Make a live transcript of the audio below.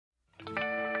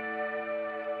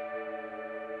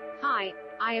Hi,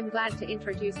 I am glad to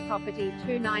introduce property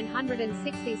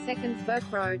 2962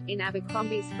 Burke Road in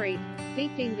Abercrombie Street,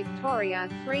 Deepdene, Victoria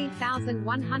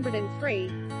 3103.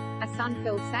 A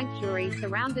sun-filled sanctuary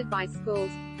surrounded by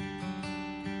schools,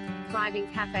 thriving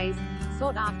cafes,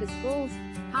 sought-after schools,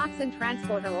 parks and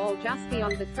transport are all just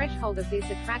beyond the threshold of this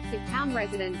attractive town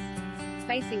residence.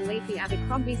 Facing leafy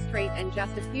Abercrombie Street and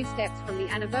just a few steps from the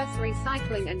anniversary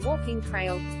cycling and walking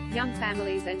trail, young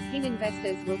families and keen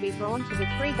investors will be drawn to the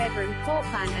 3-bedroom floor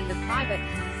plan and the private,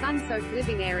 sun-soaked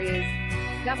living areas.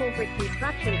 Double brick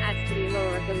construction adds to the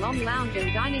allure of the long lounge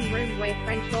and dining room, where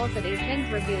French doors at each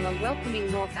end reveal a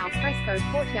welcoming north al fresco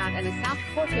courtyard and a south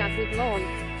courtyard with lawn.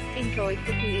 Enjoy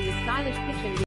cooking in the stylish kitchen